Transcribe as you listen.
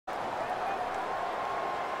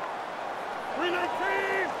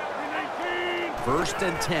First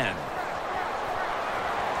and 10.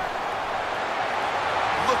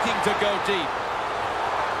 Looking to go deep.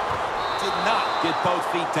 Did not get both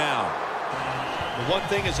feet down. The one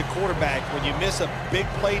thing as a quarterback, when you miss a big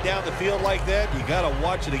play down the field like that, you got to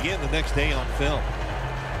watch it again the next day on film.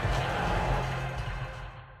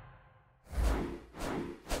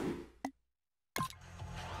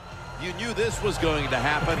 You knew this was going to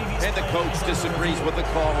happen, and the coach disagrees with the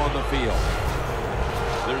call on the field.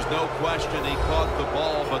 There's no question he caught the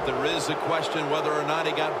ball, but there is a question whether or not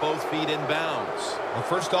he got both feet in bounds. Well,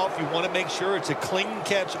 first off, you want to make sure it's a clean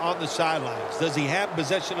catch on the sidelines. Does he have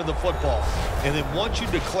possession of the football? And then once you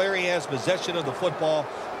declare he has possession of the football,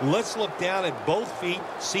 let's look down at both feet,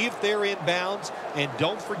 see if they're in bounds, and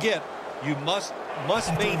don't forget, you must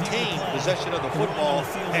maintain possession of the football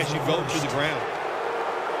as you go to the ground.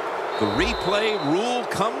 The replay rule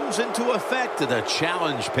comes into effect. The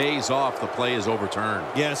challenge pays off. The play is overturned.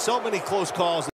 Yeah, so many close calls.